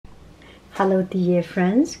Hello dear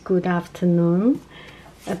friends, good afternoon.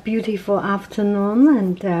 A beautiful afternoon,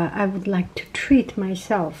 and I would like to treat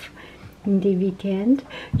myself in the weekend.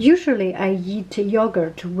 Usually I eat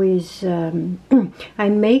yogurt with, I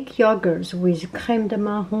make yogurts with crème de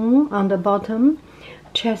marron on the bottom,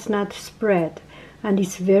 chestnut spread, and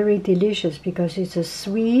it's very delicious because it's a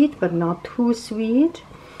sweet but not too sweet.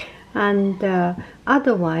 And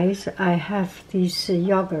otherwise I have this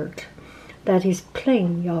yogurt that is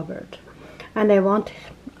plain yogurt, and I want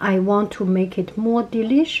to make it more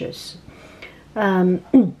delicious.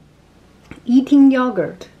 Eating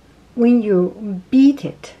yogurt, when you beat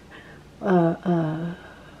it, when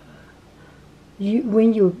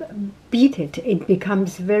you beat it, it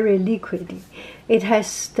becomes very liquidy. It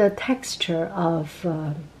has the texture of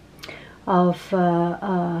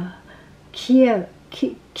kefir,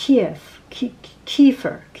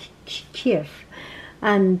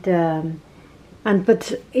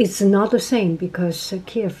 but it's not the same because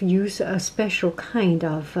Kiev use a special kind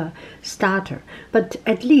of starter. But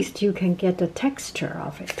at least you can get the texture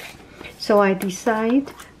of it. So I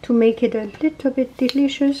decide to make it a little bit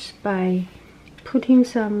delicious by putting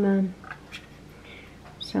some.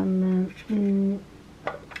 Let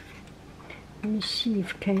me see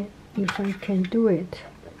if I can do it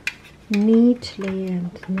neatly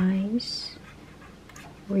and nice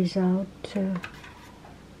without.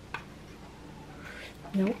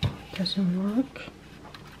 No, doesn't work.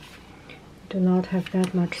 Do not have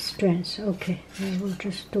that much strength. Okay, I will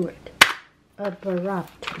just do it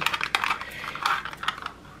abruptly.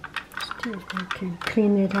 Still, I can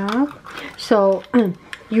clean it up. So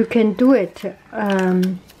you can do it.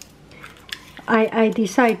 I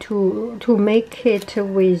decide to make it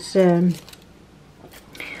with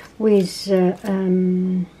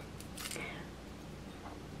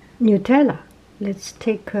Nutella. Let's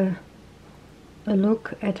take a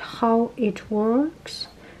look at how it works.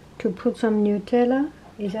 To put some Nutella.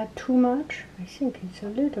 Is that too much? I think it's a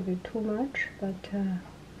little bit too much, but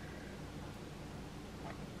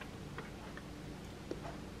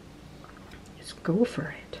let's go for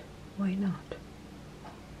it. Why not?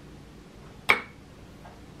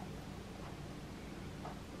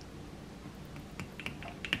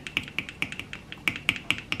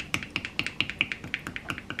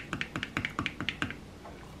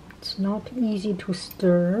 It's not easy to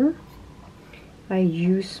stir. I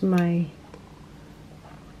use my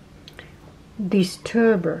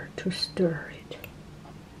disturber to stir it.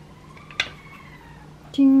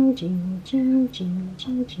 Jing, jing, jing, jing,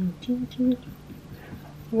 jing, jing, jing, jing.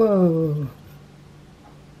 Whoa,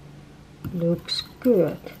 looks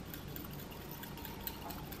good.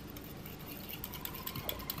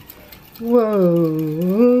 Whoa,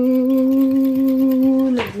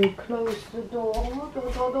 let me close the door.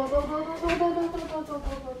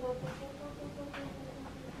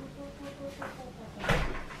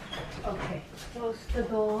 Okay, close the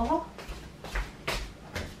door.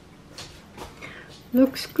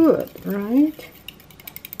 Looks good, right?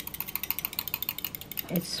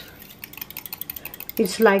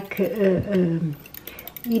 It's like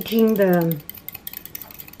eating the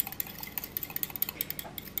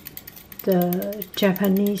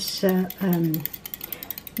Japanese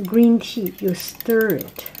green tea. You stir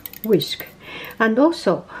it, whisk, and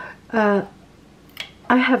also I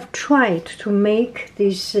have tried to make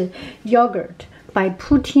this yogurt by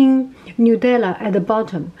putting Nutella at the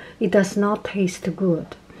bottom. It does not taste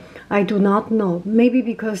good. I do not know. Maybe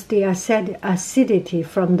because the acidity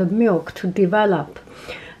from the milk to develop,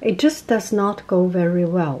 it just does not go very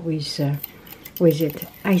well with it.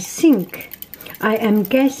 I am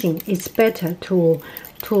guessing it's better to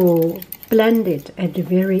blend it at the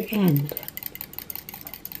very end,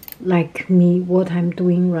 like what I'm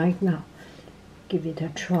doing right now. Give it a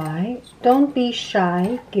try. Don't be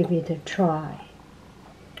shy. Give it a try.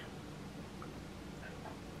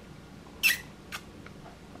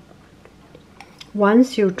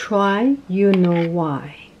 Once you try, you know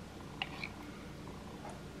why.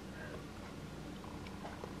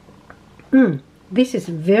 This is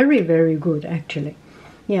very, very good, actually.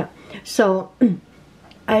 Yeah. So,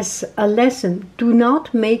 as a lesson, do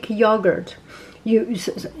not make yogurt.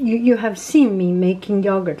 You have seen me making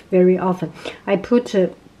yogurt very often. I put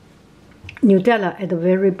Nutella at the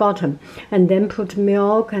very bottom, and then put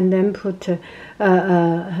milk, and then put the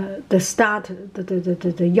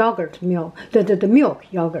yogurt milk, the milk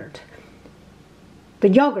yogurt. The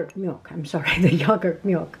yogurt milk, I'm sorry, the yogurt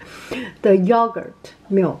milk. The yogurt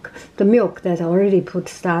milk, the milk that already put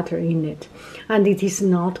starter in it. And it is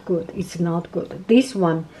not good, it's not good. This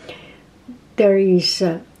one, there is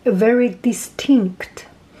a very distinct,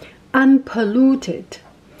 unpolluted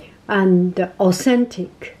and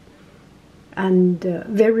authentic and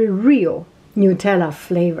very real Nutella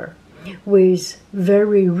flavor with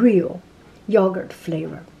very real yogurt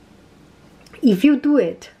flavor. If you do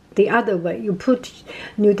it the other way, you put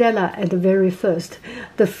Nutella at the very first,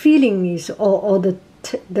 the feeling is, or the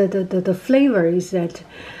flavor is that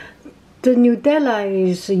the Nutella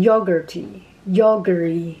is yogurty,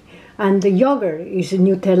 and the yogurt is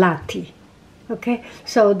Nutellati. Okay,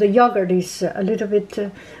 so the yogurt is a little bit,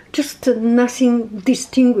 just nothing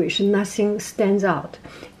distinguished, nothing stands out.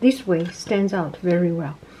 This way stands out very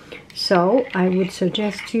well. So I would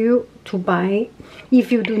suggest you to buy,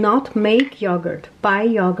 if you do not make yogurt, buy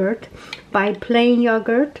plain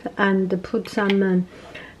yogurt and put some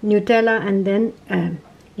Nutella, and then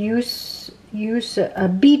use a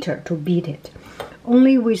beater to beat it.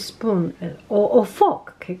 Only with spoon or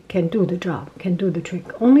fork can do the job, can do the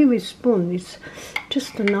trick. Only with spoon is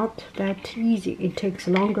just not that easy. It takes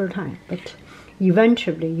a longer time, but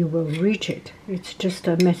eventually you will reach it. It's just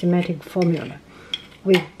a mathematical formula.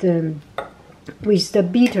 With the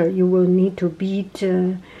beater, you will need to beat,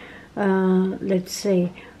 let's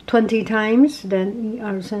say, 20 times. Then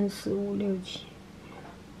 1, 2, 3, 4, 5, 6,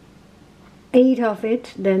 8 of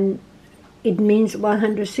it. Then it means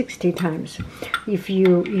 160 times. If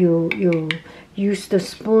you use the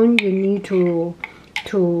spoon, you need to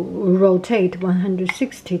rotate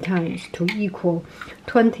 160 times to equal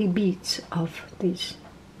 20 beats of this.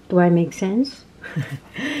 Do I make sense?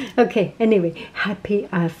 Okay, anyway, happy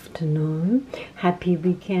afternoon, happy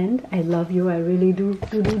weekend. I love you, I really do.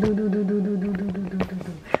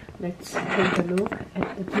 Let's take a look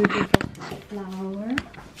at the beautiful flower.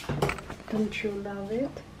 Don't you love it?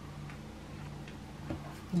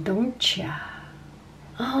 Don't ya?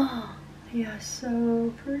 Oh, you're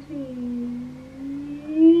so pretty.